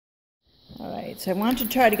right, so I want to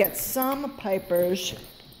try to get some Piper's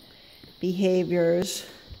behaviors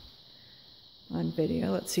on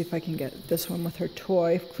video. Let's see if I can get this one with her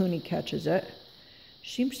toy, if Clooney catches it.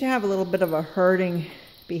 She seems to have a little bit of a herding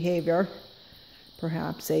behavior,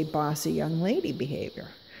 perhaps a bossy young lady behavior.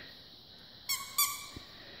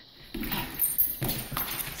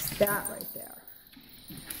 It's that right there.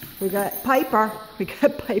 We got Piper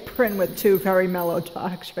in with two very mellow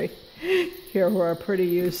dogs right here who are pretty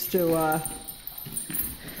used to,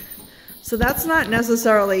 so that's not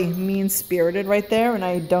necessarily mean-spirited right there, and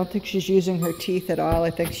I don't think she's using her teeth at all. I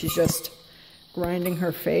think she's just grinding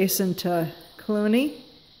her face into Clooney.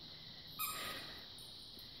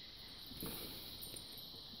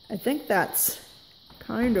 I think that's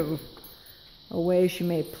kind of a way she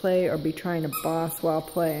may play or be trying to boss while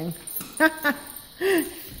playing. Hi,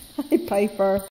 Piper.